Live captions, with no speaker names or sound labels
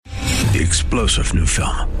The explosive new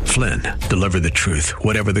film, Flynn, deliver the truth,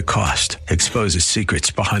 whatever the cost. Exposes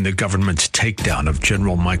secrets behind the government's takedown of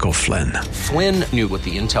General Michael Flynn. Flynn knew what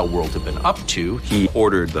the intel world had been up to. He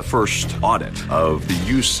ordered the first audit of the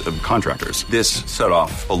use of contractors. This set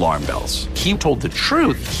off alarm bells. He told the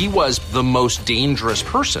truth. He was the most dangerous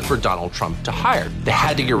person for Donald Trump to hire. They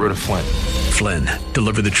had to get rid of Flynn. Flynn,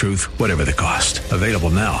 deliver the truth, whatever the cost. Available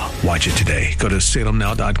now. Watch it today. Go to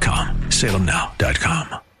salemnow.com.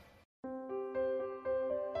 salemnow.com.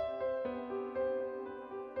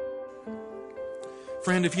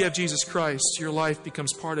 Friend, if you have Jesus Christ, your life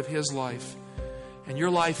becomes part of His life. And your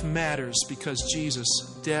life matters because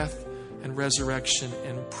Jesus' death and resurrection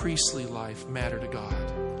and priestly life matter to God.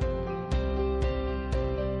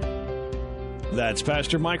 That's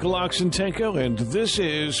Pastor Michael Oxentenko, and this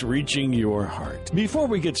is Reaching Your Heart. Before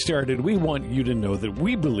we get started, we want you to know that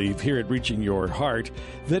we believe here at Reaching Your Heart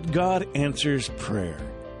that God answers prayer.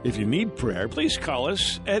 If you need prayer, please call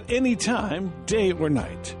us at any time, day or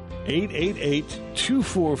night.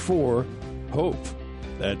 888-244-HOPE.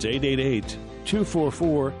 That's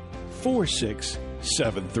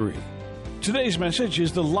 888-244-4673. Today's message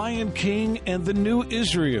is The Lion King and the New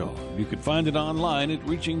Israel. You can find it online at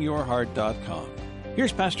reachingyourheart.com.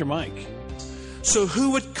 Here's Pastor Mike. So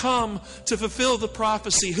who would come to fulfill the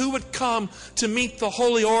prophecy? Who would come to meet the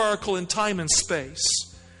holy oracle in time and space?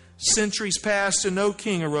 Centuries passed and no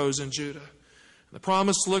king arose in Judah. The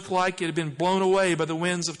promise looked like it had been blown away by the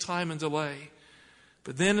winds of time and delay.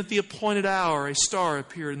 But then at the appointed hour, a star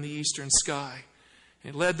appeared in the eastern sky.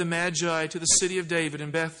 It led the Magi to the city of David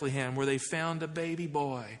in Bethlehem, where they found a baby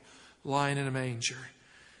boy lying in a manger.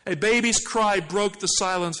 A baby's cry broke the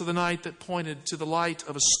silence of the night that pointed to the light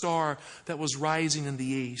of a star that was rising in the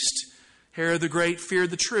east. Herod the Great feared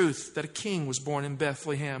the truth that a king was born in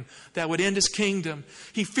Bethlehem that would end his kingdom.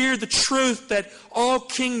 He feared the truth that all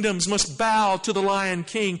kingdoms must bow to the Lion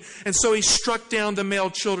King. And so he struck down the male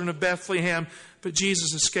children of Bethlehem. But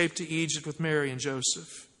Jesus escaped to Egypt with Mary and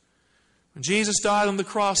Joseph. When Jesus died on the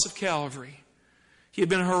cross of Calvary, He had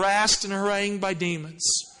been harassed and harangued by demons.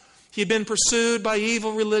 He had been pursued by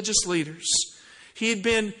evil religious leaders. He had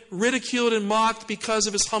been ridiculed and mocked because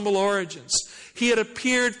of His humble origins. He had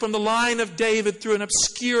appeared from the line of David through an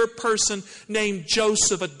obscure person named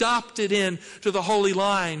Joseph, adopted into the holy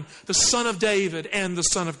line, the son of David and the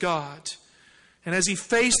Son of God. And as He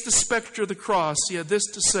faced the specter of the cross, He had this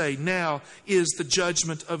to say: now is the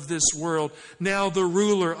judgment of this world. Now the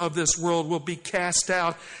ruler of this world will be cast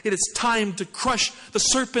out. It is time to crush the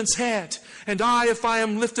serpent's head. And I, if I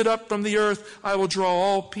am lifted up from the earth, I will draw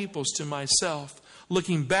all peoples to myself.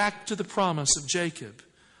 Looking back to the promise of Jacob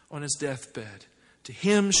on his deathbed. To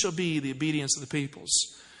him shall be the obedience of the peoples.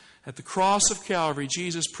 At the cross of Calvary,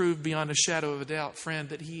 Jesus proved beyond a shadow of a doubt, friend,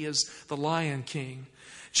 that He is the Lion King.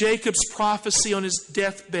 Jacob's prophecy on his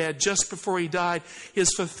deathbed just before he died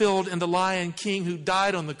is fulfilled in the Lion King who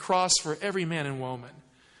died on the cross for every man and woman.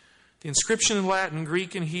 The inscription in Latin,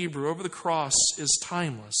 Greek, and Hebrew over the cross is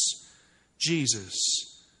timeless. Jesus,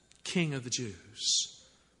 King of the Jews,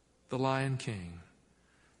 the Lion King.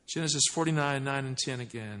 Genesis 49, 9 and 10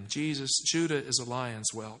 again. Judah is a lion's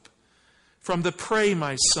whelp. From the prey,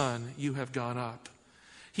 my son, you have gone up.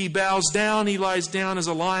 He bows down, he lies down as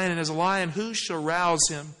a lion, and as a lion, who shall rouse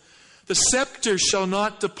him? The scepter shall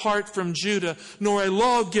not depart from Judah, nor a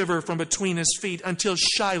lawgiver from between his feet, until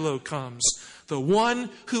Shiloh comes, the one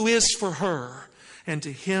who is for her, and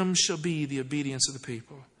to him shall be the obedience of the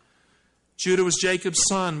people. Judah was Jacob's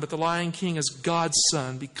son, but the Lion King is God's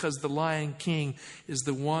son, because the Lion King is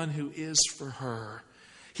the one who is for her.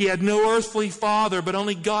 He had no earthly father, but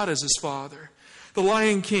only God as his father. The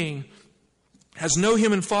Lion King has no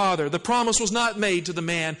human father. The promise was not made to the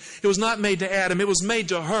man. It was not made to Adam. It was made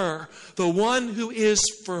to her, the one who is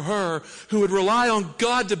for her, who would rely on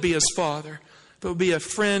God to be his father, but would be a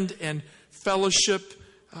friend and fellowship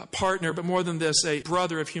partner, but more than this, a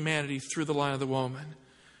brother of humanity through the line of the woman.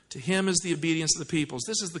 To him is the obedience of the peoples.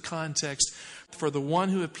 This is the context for the one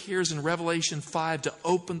who appears in Revelation 5 to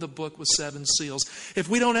open the book with 7 seals. If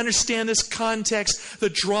we don't understand this context, the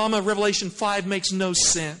drama of Revelation 5 makes no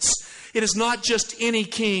sense. It is not just any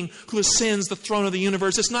king who ascends the throne of the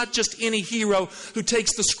universe. It's not just any hero who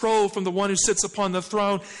takes the scroll from the one who sits upon the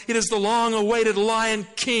throne. It is the long-awaited Lion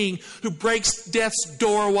King who breaks death's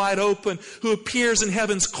door wide open, who appears in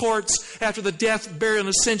heaven's courts after the death, burial, and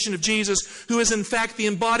ascension of Jesus, who is in fact the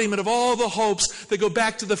embodiment of all the hopes that go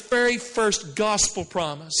back to the very first gospel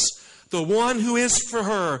promise. The one who is for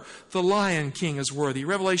her, the Lion King, is worthy.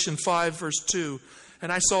 Revelation 5, verse 2.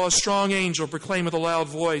 And I saw a strong angel proclaim with a loud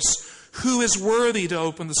voice, "Who is worthy to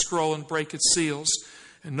open the scroll and break its seals?"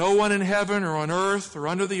 And no one in heaven or on earth or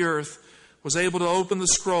under the earth was able to open the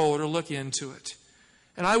scroll or to look into it.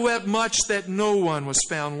 And I wept much that no one was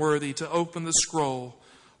found worthy to open the scroll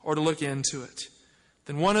or to look into it.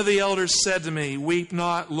 Then one of the elders said to me, "Weep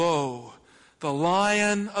not, lo, the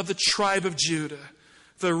Lion of the tribe of Judah,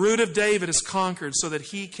 the root of David, is conquered so that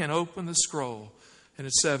he can open the scroll and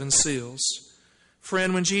its 7 seals."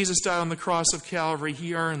 Friend, when Jesus died on the cross of Calvary,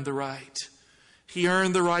 He earned the right. He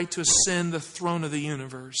earned the right to ascend the throne of the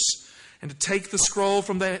universe and to take the scroll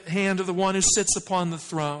from the hand of the one who sits upon the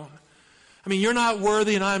throne. I mean, you're not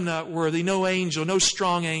worthy and I'm not worthy. No angel, no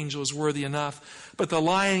strong angel is worthy enough. But the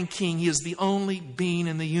Lion King, He is the only being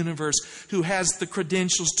in the universe who has the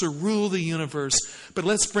credentials to rule the universe. But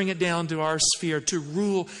let's bring it down to our sphere, to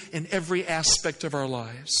rule in every aspect of our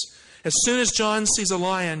lives. As soon as John sees a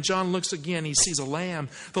lion, John looks again, he sees a lamb.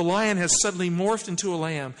 The lion has suddenly morphed into a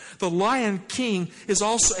lamb. The Lion King is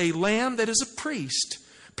also a lamb that is a priest.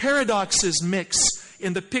 Paradoxes mix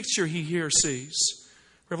in the picture he here sees.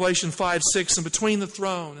 Revelation 5:6, and between the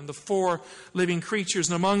throne and the 4 living creatures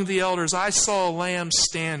and among the elders, I saw a lamb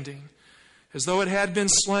standing, as though it had been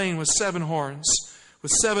slain, with 7 horns,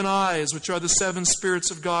 with 7 eyes, which are the 7 spirits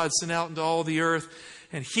of God sent out into all the earth.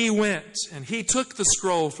 And He went, and He took the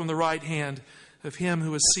scroll from the right hand of Him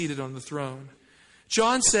who was seated on the throne.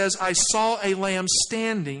 John says, I saw a lamb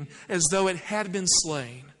standing as though it had been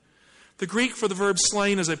slain. The Greek for the verb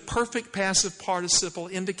slain is a perfect passive participle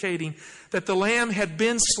indicating that the lamb had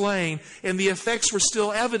been slain and the effects were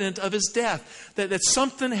still evident of His death. That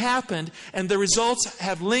something happened and the results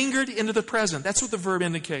have lingered into the present. That's what the verb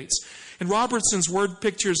indicates. In Robertson's word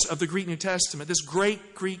pictures of the Greek New Testament, this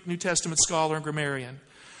great Greek New Testament scholar and grammarian,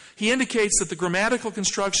 he indicates that the grammatical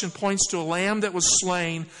construction points to a lamb that was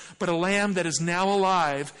slain, but a lamb that is now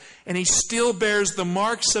alive, and he still bears the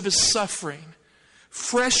marks of his suffering.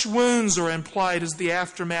 Fresh wounds are implied as the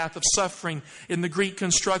aftermath of suffering in the Greek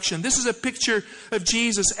construction. This is a picture of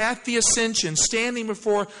Jesus at the ascension, standing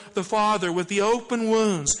before the Father with the open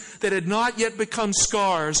wounds that had not yet become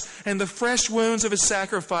scars, and the fresh wounds of His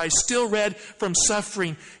sacrifice, still red from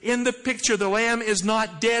suffering. In the picture, the Lamb is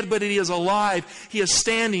not dead, but He is alive. He is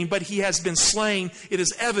standing, but He has been slain. It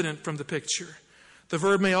is evident from the picture. The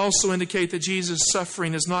verb may also indicate that Jesus'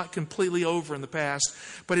 suffering is not completely over in the past,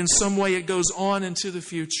 but in some way it goes on into the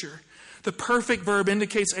future. The perfect verb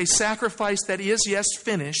indicates a sacrifice that is, yes,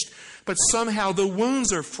 finished, but somehow the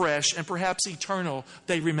wounds are fresh and perhaps eternal.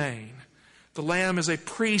 They remain. The Lamb is a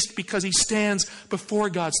priest because He stands before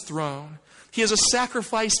God's throne. He is a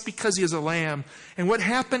sacrifice because He is a lamb. And what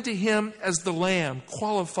happened to Him as the Lamb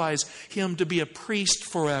qualifies Him to be a priest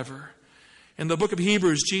forever. In the book of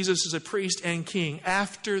Hebrews, Jesus is a priest and king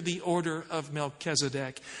after the order of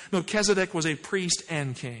Melchizedek. Melchizedek was a priest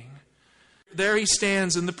and king. There He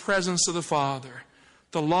stands in the presence of the Father.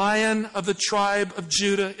 The Lion of the tribe of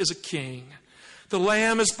Judah is a king. The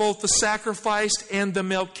Lamb is both the sacrificed and the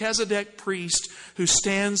Melchizedek priest who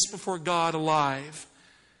stands before God alive.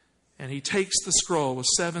 And He takes the scroll with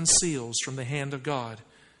 7 seals from the hand of God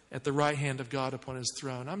at the right hand of God upon His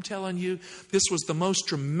throne. I'm telling you, this was the most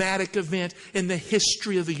dramatic event in the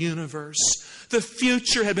history of the universe. The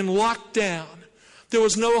future had been locked down. There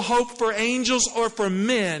was no hope for angels or for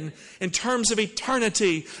men in terms of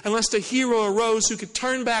eternity unless a hero arose who could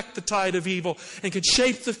turn back the tide of evil and could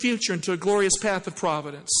shape the future into a glorious path of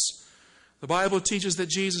providence. The Bible teaches that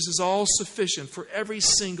Jesus is all sufficient for every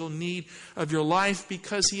single need of your life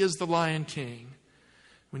because He is the Lion King.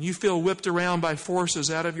 When you feel whipped around by forces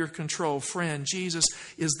out of your control, friend, Jesus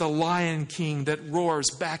is the Lion King that roars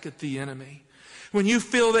back at the enemy. When you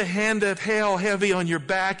feel the hand of hell heavy on your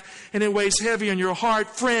back and it weighs heavy on your heart,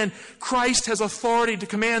 friend, Christ has authority to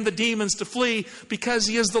command the demons to flee because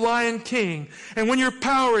He is the Lion King. And when your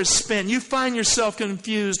power is spent, you find yourself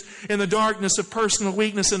confused in the darkness of personal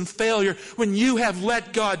weakness and failure. When you have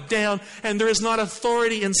let God down and there is not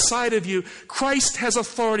authority inside of you, Christ has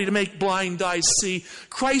authority to make blind eyes see.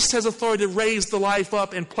 Christ has authority to raise the life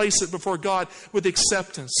up and place it before God with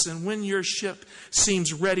acceptance. And when your ship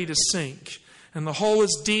seems ready to sink, and the hole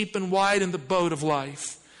is deep and wide in the boat of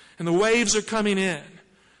life, and the waves are coming in,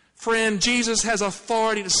 friend, Jesus has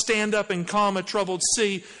authority to stand up and calm a troubled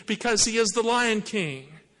sea because He is the Lion King.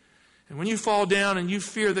 And when you fall down and you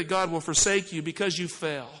fear that God will forsake you because you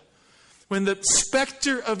fell, when the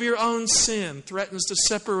specter of your own sin threatens to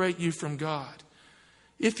separate you from God,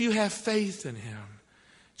 if you have faith in Him,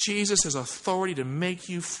 Jesus has authority to make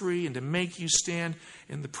you free and to make you stand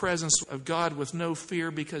in the presence of God with no fear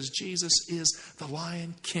because Jesus is the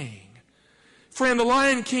Lion King. Friend, the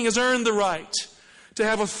Lion King has earned the right to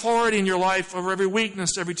have authority in your life over every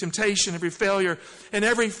weakness, every temptation, every failure, and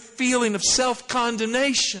every feeling of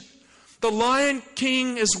self-condemnation. The Lion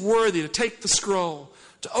King is worthy to take the scroll,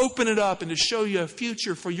 to open it up, and to show you a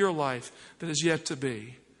future for your life that is yet to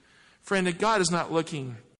be. Friend, God is not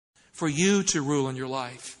looking for you to rule in your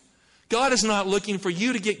life. God is not looking for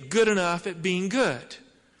you to get good enough at being good.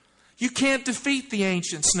 You can't defeat the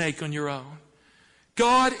ancient snake on your own.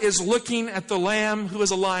 God is looking at the Lamb who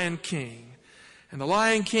is a Lion King. And the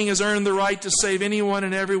Lion King has earned the right to save anyone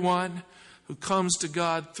and everyone who comes to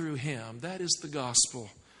God through Him. That is the gospel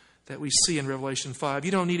that we see in Revelation 5.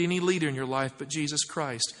 You don't need any leader in your life but Jesus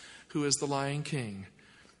Christ, who is the Lion King.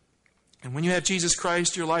 And when you have Jesus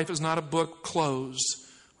Christ, your life is not a book closed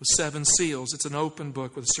with 7 seals. It's an open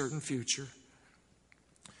book with a certain future.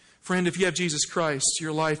 Friend, if you have Jesus Christ,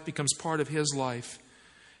 your life becomes part of His life.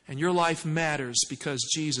 And your life matters because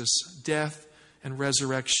Jesus' death and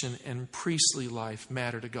resurrection and priestly life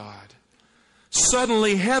matter to God.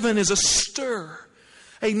 Suddenly, heaven is astir.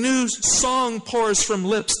 A new song pours from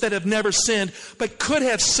lips that have never sinned, but could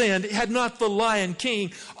have sinned had not the Lion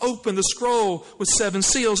King opened the scroll with 7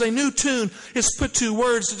 seals. A new tune is put to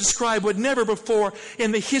words to describe what never before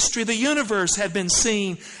in the history of the universe had been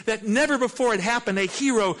seen. That never before had happened. A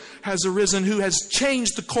hero has arisen who has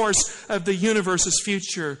changed the course of the universe's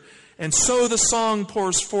future. And so the song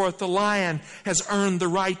pours forth. The Lion has earned the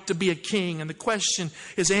right to be a king. And the question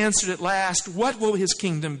is answered at last. What will His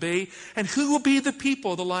kingdom be? And who will be the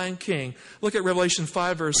people of the Lion King? Look at Revelation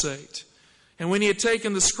 5, verse 8. And when He had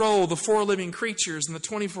taken the scroll, the 4 living creatures and the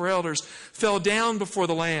 24 elders fell down before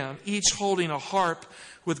the Lamb, each holding a harp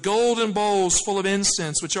with golden bowls full of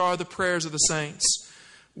incense, which are the prayers of the saints.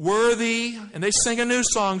 Worthy, and they sing a new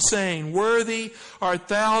song saying, Worthy art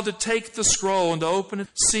thou to take the scroll and to open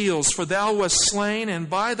its seals, for thou wast slain, and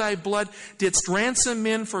by thy blood didst ransom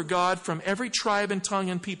men for God from every tribe and tongue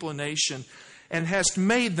and people and nation, and hast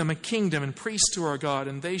made them a kingdom and priests to our God,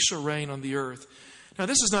 and they shall reign on the earth. Now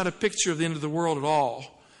this is not a picture of the end of the world at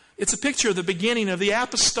all. It's a picture of the beginning of the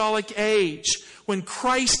apostolic age, when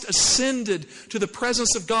Christ ascended to the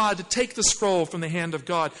presence of God to take the scroll from the hand of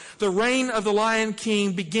God. The reign of the Lion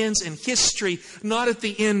King begins in history, not at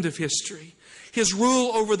the end of history. His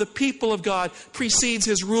rule over the people of God precedes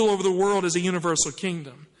His rule over the world as a universal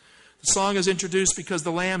kingdom. The song is introduced because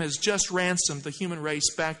the Lamb has just ransomed the human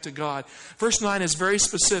race back to God. Verse 9 is very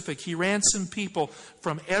specific. He ransomed people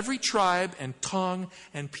from every tribe and tongue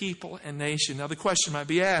and people and nation. Now the question might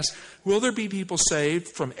be asked, will there be people saved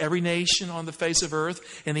from every nation on the face of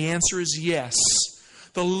earth? And the answer is yes.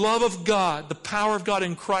 The love of God, the power of God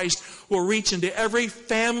in Christ will reach into every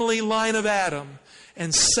family line of Adam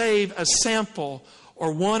and save a sample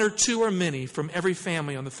or 1 or 2 or many from every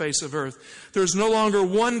family on the face of earth. There is no longer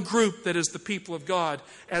one group that is the people of God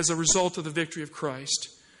as a result of the victory of Christ.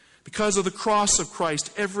 Because of the cross of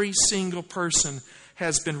Christ, every single person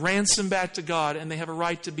has been ransomed back to God, and they have a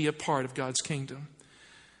right to be a part of God's kingdom.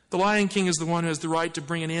 The Lion King is the one who has the right to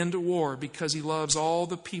bring an end to war because He loves all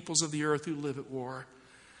the peoples of the earth who live at war.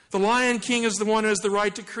 The Lion King is the one who has the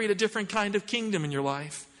right to create a different kind of kingdom in your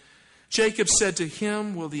life. Jacob said, to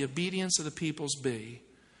Him will the obedience of the peoples be.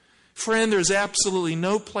 Friend, there's absolutely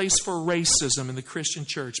no place for racism in the Christian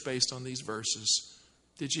church based on these verses.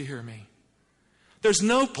 Did you hear me? There's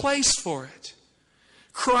no place for it.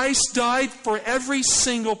 Christ died for every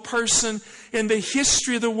single person in the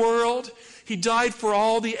history of the world. He died for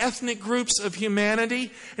all the ethnic groups of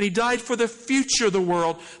humanity, and He died for the future of the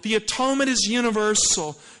world. The atonement is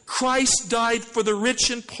universal. Christ died for the rich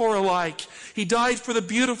and poor alike. He died for the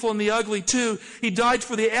beautiful and the ugly too. He died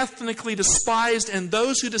for the ethnically despised and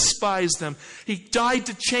those who despise them. He died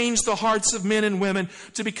to change the hearts of men and women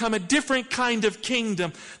to become a different kind of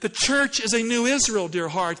kingdom. The church is a new Israel, dear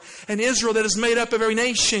heart, an Israel that is made up of every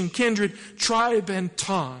nation, kindred, tribe, and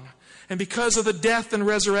tongue. And because of the death and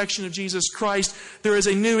resurrection of Jesus Christ, there is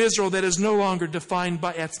a new Israel that is no longer defined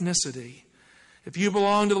by ethnicity. If you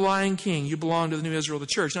belong to the Lion King, you belong to the new Israel, the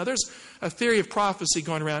church. Now, there's a theory of prophecy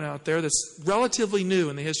going around out there that's relatively new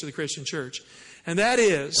in the history of the Christian church. And that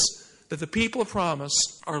is that the people of promise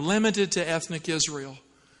are limited to ethnic Israel.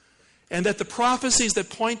 And that the prophecies that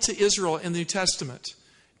point to Israel in the New Testament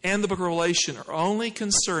and the book of Revelation are only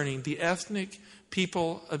concerning the ethnic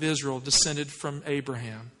people of Israel descended from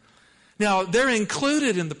Abraham. Now, they're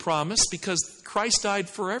included in the promise because Christ died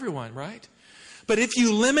for everyone, right? But if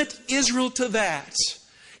you limit Israel to that,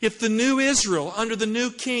 if the new Israel under the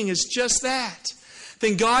new king is just that,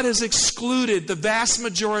 then God has excluded the vast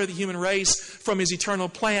majority of the human race from His eternal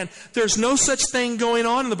plan. There's no such thing going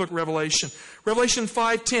on in the book of Revelation. Revelation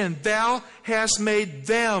 5:10, Thou hast made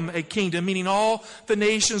them a kingdom, meaning all the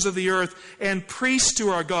nations of the earth, and priests to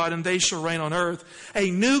our God, and they shall reign on earth.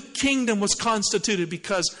 A new kingdom was constituted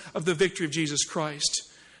because of the victory of Jesus Christ.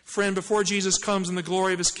 Friend, before Jesus comes in the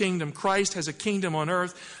glory of His kingdom, Christ has a kingdom on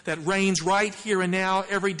earth that reigns right here and now,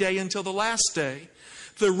 every day until the last day.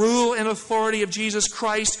 The rule and authority of Jesus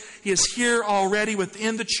Christ is here already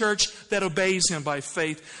within the church that obeys Him by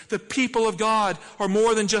faith. The people of God are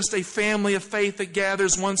more than just a family of faith that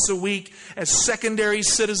gathers once a week as secondary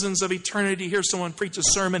citizens of eternity to hear someone preach a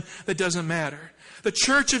sermon that doesn't matter. The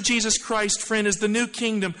church of Jesus Christ, friend, is the new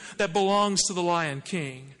kingdom that belongs to the Lion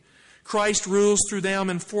King. Christ rules through them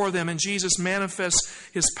and for them, and Jesus manifests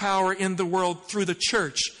His power in the world through the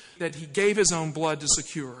church that He gave His own blood to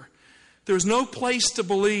secure. There's no place to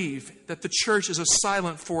believe that the church is a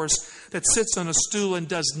silent force that sits on a stool and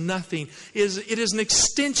does nothing. It is an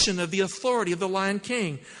extension of the authority of the Lion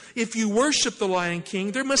King. If you worship the Lion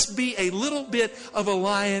King, there must be a little bit of a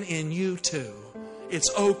lion in you too.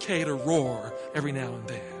 It's okay to roar every now and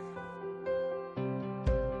then.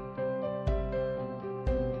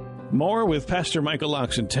 More with Pastor Michael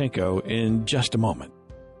Oxentenko in just a moment.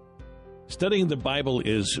 Studying the Bible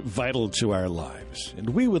is vital to our lives,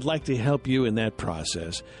 and we would like to help you in that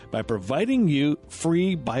process by providing you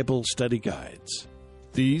free Bible study guides.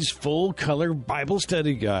 These full-color Bible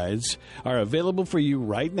study guides are available for you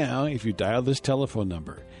right now if you dial this telephone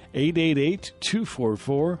number,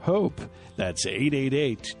 888-244-HOPE. That's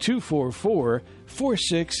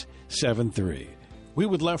 888-244-4673. We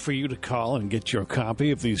would love for you to call and get your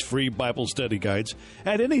copy of these free Bible study guides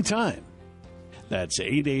at any time. That's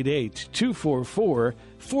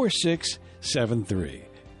 888-244-4673.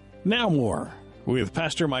 Now more with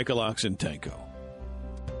Pastor Michael Oxentenko.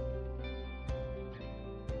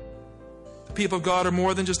 The people of God are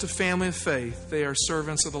more than just a family of faith. They are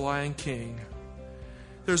servants of the Lion King.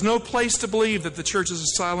 There's no place to believe that the church is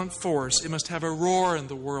a silent force. It must have a roar in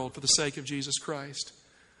the world for the sake of Jesus Christ.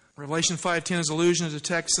 Revelation 5:10 is allusion to the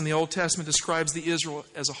text in the Old Testament describes the Israel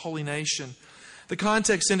as a holy nation. The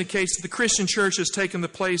context indicates that the Christian church has taken the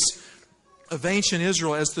place of ancient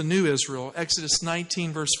Israel as the new Israel. Exodus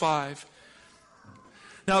 19, verse 5.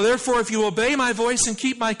 Now therefore, if you obey my voice and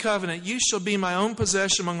keep my covenant, you shall be my own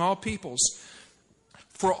possession among all peoples.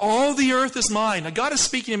 For all the earth is mine. Now God is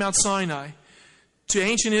speaking in Mount Sinai to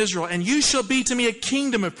ancient Israel, and you shall be to me a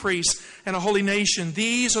kingdom of priests and a holy nation.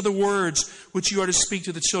 These are the words which you are to speak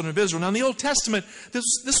to the children of Israel. Now in the Old Testament,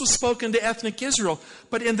 this was spoken to ethnic Israel.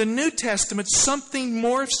 But in the New Testament, something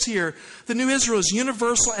morphs here. The new Israel is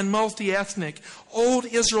universal and multi-ethnic. Old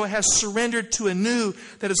Israel has surrendered to a new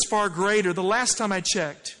that is far greater. The last time I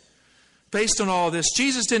checked, based on all this,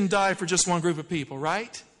 Jesus didn't die for just one group of people,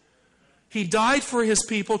 right? He died for His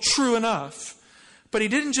people, true enough. But He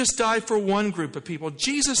didn't just die for one group of people.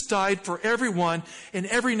 Jesus died for everyone in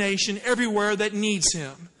every nation, everywhere that needs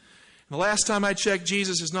Him. And the last time I checked,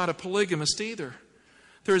 Jesus is not a polygamist either.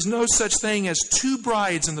 There is no such thing as two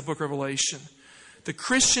brides in the book of Revelation. The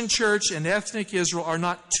Christian church and ethnic Israel are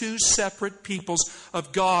not two separate peoples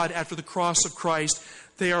of God after the cross of Christ.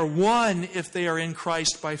 They are one if they are in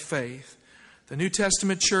Christ by faith. The New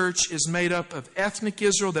Testament church is made up of ethnic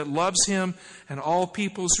Israel that loves Him and all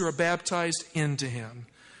peoples who are baptized into Him.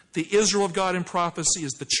 The Israel of God in prophecy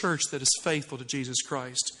is the church that is faithful to Jesus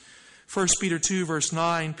Christ. 1 Peter 2, verse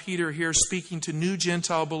 9, Peter here speaking to new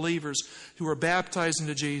Gentile believers who are baptized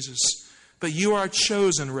into Jesus. But you are a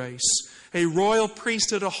chosen race, a royal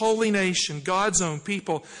priesthood, a holy nation, God's own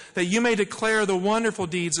people, that you may declare the wonderful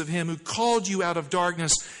deeds of Him who called you out of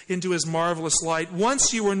darkness into His marvelous light.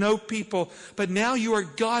 Once you were no people, but now you are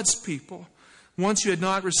God's people. Once you had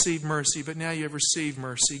not received mercy, but now you have received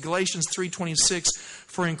mercy. Galatians 3:26,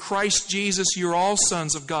 for in Christ Jesus you are all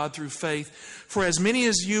sons of God through faith. For as many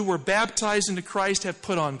as you were baptized into Christ have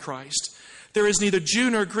put on Christ. There is neither Jew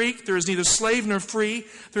nor Greek, there is neither slave nor free,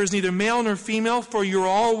 there is neither male nor female, for you are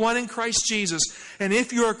all one in Christ Jesus. And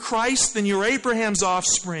if you are Christ, then you are Abraham's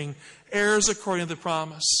offspring, heirs according to the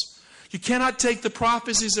promise. You cannot take the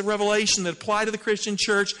prophecies of Revelation that apply to the Christian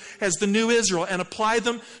church as the new Israel and apply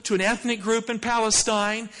them to an ethnic group in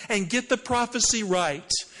Palestine and get the prophecy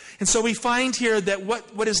right. And so we find here that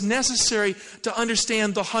what is necessary to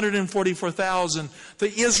understand the 144,000,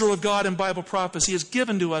 the Israel of God in Bible prophecy, is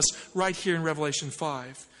given to us right here in Revelation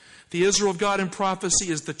 5. The Israel of God in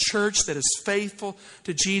prophecy is the church that is faithful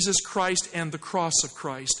to Jesus Christ and the cross of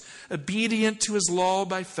Christ, obedient to His law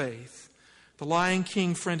by faith. The Lion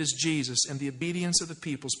King, friend, is Jesus, and the obedience of the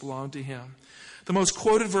peoples belong to Him. The most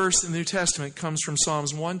quoted verse in the New Testament comes from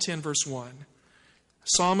Psalms 110, verse 1.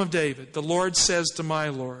 Psalm of David, the Lord says to my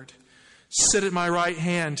Lord, sit at my right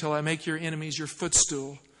hand till I make your enemies your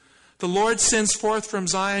footstool. The Lord sends forth from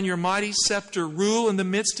Zion your mighty scepter, rule in the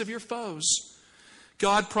midst of your foes.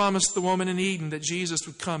 God promised the woman in Eden that Jesus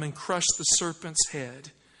would come and crush the serpent's head.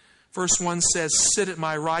 Verse 1 says, sit at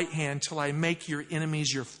my right hand till I make your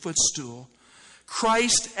enemies your footstool.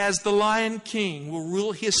 Christ, as the Lion King, will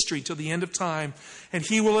rule history till the end of time, and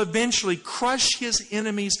He will eventually crush His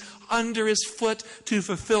enemies under His foot to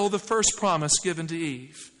fulfill the first promise given to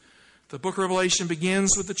Eve. The book of Revelation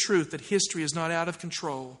begins with the truth that history is not out of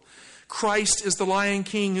control. Christ is the Lion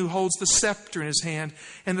King who holds the scepter in His hand,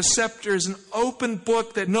 and the scepter is an open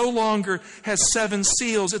book that no longer has 7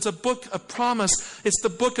 seals. It's a book of promise. It's the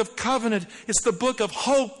book of covenant. It's the book of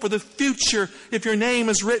hope for the future if your name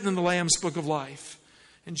is written in the Lamb's book of life.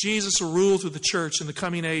 And Jesus will rule through the church in the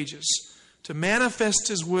coming ages to manifest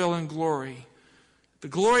His will and glory, the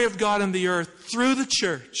glory of God in the earth through the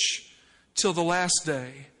church till the last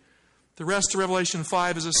day. The rest of Revelation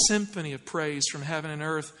 5 is a symphony of praise from heaven and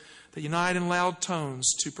earth that unite in loud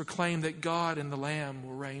tones to proclaim that God and the Lamb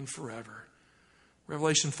will reign forever.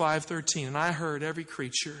 Revelation 5:13, and I heard every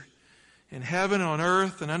creature in heaven, on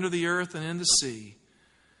earth, and under the earth, and in the sea,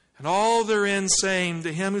 and all therein saying,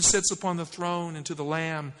 to Him who sits upon the throne and to the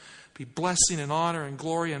Lamb be blessing and honor and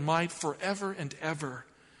glory and might forever and ever.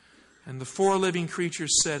 And the 4 living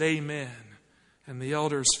creatures said, Amen. And the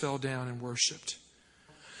elders fell down and worshipped.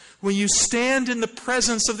 When you stand in the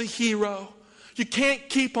presence of the hero, you can't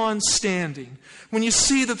keep on standing. When you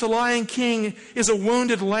see that the Lion King is a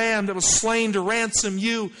wounded lamb that was slain to ransom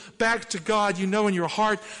you back to God, you know in your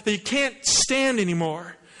heart that you can't stand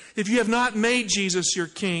anymore. If you have not made Jesus your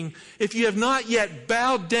King, if you have not yet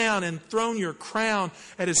bowed down and thrown your crown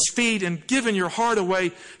at His feet and given your heart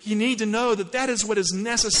away, you need to know that that is what is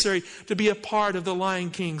necessary to be a part of the Lion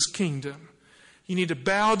King's kingdom. You need to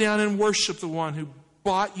bow down and worship the one who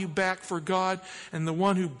bought you back for God and the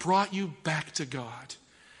one who brought you back to God.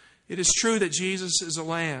 It is true that Jesus is a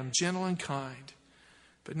lamb, gentle and kind.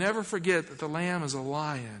 But never forget that the lamb is a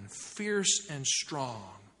lion, fierce and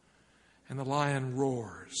strong. And the lion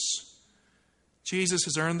roars. Jesus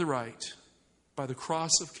has earned the right by the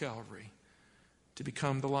cross of Calvary to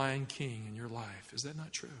become the Lion King in your life. Is that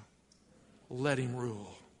not true? Let Him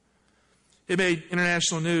rule. It made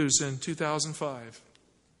international news in 2005.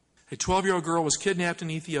 A 12-year-old girl was kidnapped in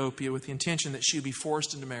Ethiopia with the intention that she would be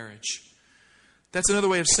forced into marriage. That's another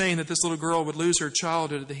way of saying that this little girl would lose her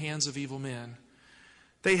childhood at the hands of evil men.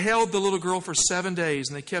 They held the little girl for 7 days,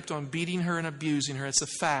 and they kept on beating her and abusing her. It's a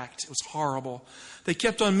fact. It was horrible. They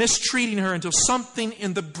kept on mistreating her until something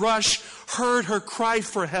in the brush heard her cry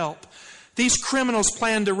for help. These criminals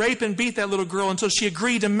planned to rape and beat that little girl until she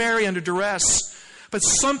agreed to marry under duress. But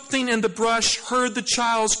something in the brush heard the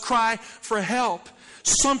child's cry for help.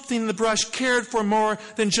 Something in the brush cared for more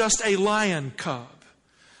than just a lion cub.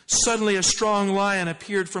 Suddenly a strong lion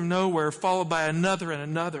appeared from nowhere, followed by another and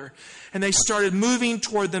another. And they started moving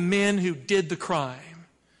toward the men who did the crime.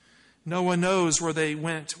 No one knows where they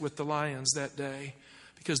went with the lions that day,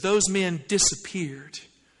 because those men disappeared.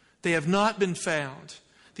 They have not been found.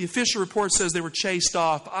 The official report says they were chased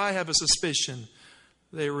off. I have a suspicion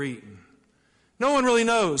they were eaten. No one really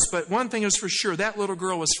knows, but one thing is for sure. That little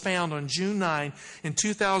girl was found on June 9 in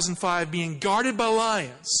 2005 being guarded by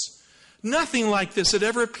lions. Nothing like this had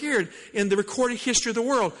ever appeared in the recorded history of the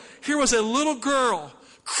world. Here was a little girl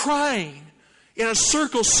crying in a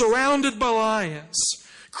circle surrounded by lions,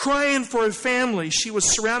 crying for her family. She was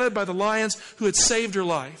surrounded by the lions who had saved her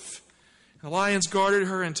life. And the lions guarded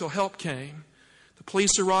her until help came. The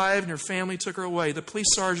police arrived and her family took her away. The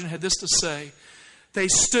police sergeant had this to say: they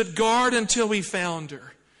stood guard until we found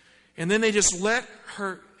her. And then they just let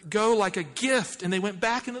her go like a gift, and they went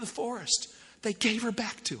back into the forest. They gave her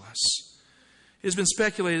back to us. It has been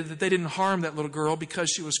speculated that they didn't harm that little girl because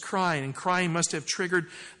she was crying, and crying must have triggered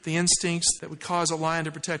the instincts that would cause a lion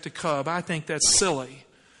to protect a cub. I think that's silly.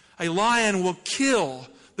 A lion will kill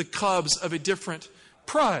the cubs of a different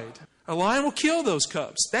pride. A lion will kill those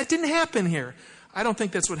cubs. That didn't happen here. I don't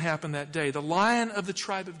think that's what happened that day. The Lion of the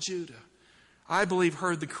tribe of Judah, I believe,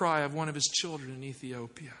 heard the cry of one of his children in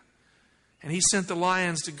Ethiopia. And he sent the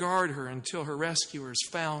lions to guard her until her rescuers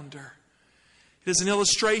found her. It is an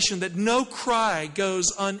illustration that no cry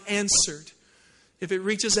goes unanswered if it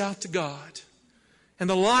reaches out to God. And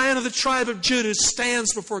the Lion of the tribe of Judah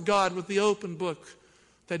stands before God with the open book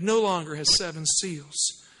that no longer has 7 seals.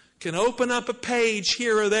 Can open up a page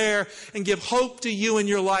here or there and give hope to you in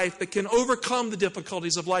your life, that can overcome the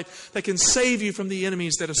difficulties of life, that can save you from the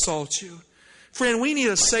enemies that assault you. Friend, we need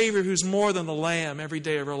a Savior who's more than the lamb every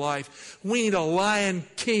day of our life. We need a Lion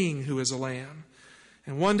King who is a lamb.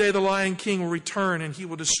 And one day the Lion King will return and he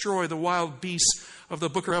will destroy the wild beasts of the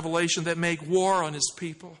book of Revelation that make war on his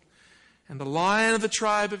people. And the Lion of the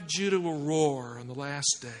tribe of Judah will roar on the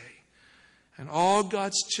last day. And all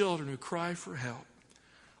God's children who cry for help,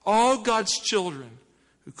 all God's children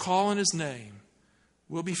who call on his name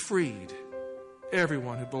will be freed.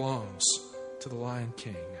 Everyone who belongs to the Lion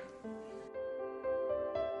King.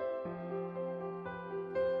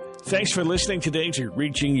 Thanks for listening today to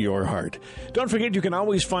Reaching Your Heart. Don't forget you can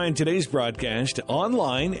always find today's broadcast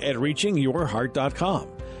online at reachingyourheart.com.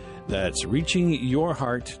 That's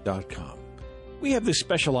reachingyourheart.com. We have this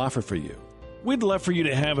special offer for you. We'd love for you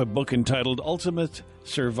to have a book entitled Ultimate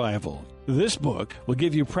Survival. This book will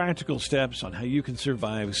give you practical steps on how you can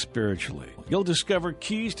survive spiritually. You'll discover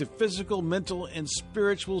keys to physical, mental, and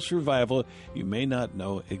spiritual survival you may not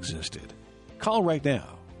know existed. Call right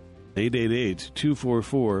now.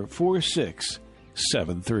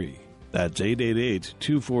 888-244-4673. That's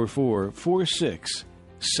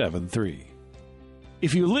 888-244-4673.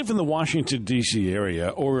 If you live in the Washington, D.C. area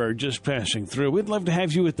or are just passing through, we'd love to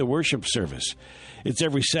have you at the worship service. It's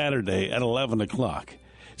every Saturday at 11 o'clock.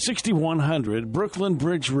 6100 Brooklyn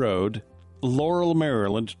Bridge Road, Laurel,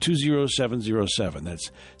 Maryland, 20707. That's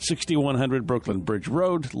 6100 Brooklyn Bridge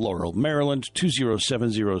Road, Laurel, Maryland,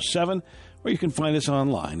 20707. Or you can find us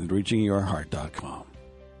online at reachingyourheart.com.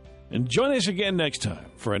 And join us again next time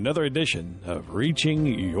for another edition of Reaching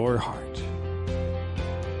Your Heart.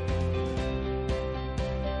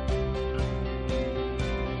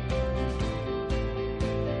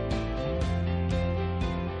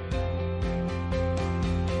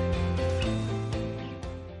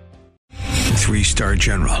 Three-star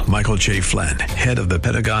General Michael J. Flynn, head of the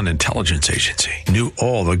Pentagon Intelligence Agency, knew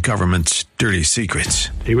all the government's dirty secrets.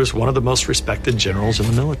 He was one of the most respected generals in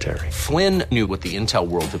the military. Flynn knew what the intel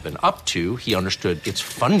world had been up to. He understood its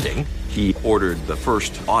funding. He ordered the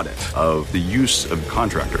first audit of the use of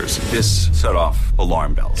contractors. This set off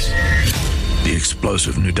alarm bells. The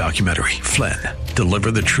explosive new documentary, Flynn,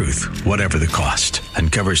 Deliver the Truth, Whatever the Cost,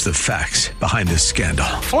 uncovers the facts behind this scandal.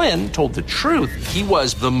 Flynn told the truth. He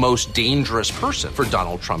was the most dangerous person for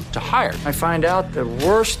Donald Trump to hire. I find out the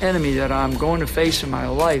worst enemy that I'm going to face in my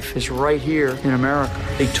life is right here in America.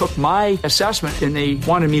 They took my assessment and they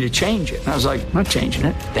wanted me to change it. And I was like, I'm not changing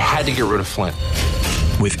it. They had to get rid of Flynn.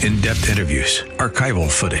 With in-depth interviews, archival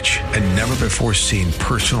footage, and never-before-seen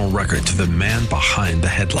personal records of the man behind the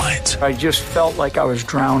headlines. I just felt like I was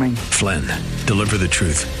drowning. Flynn, Deliver the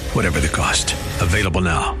Truth, Whatever the Cost. Available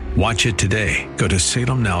now. Watch it today. Go to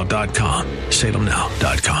salemnow.com.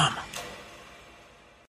 salemnow.com.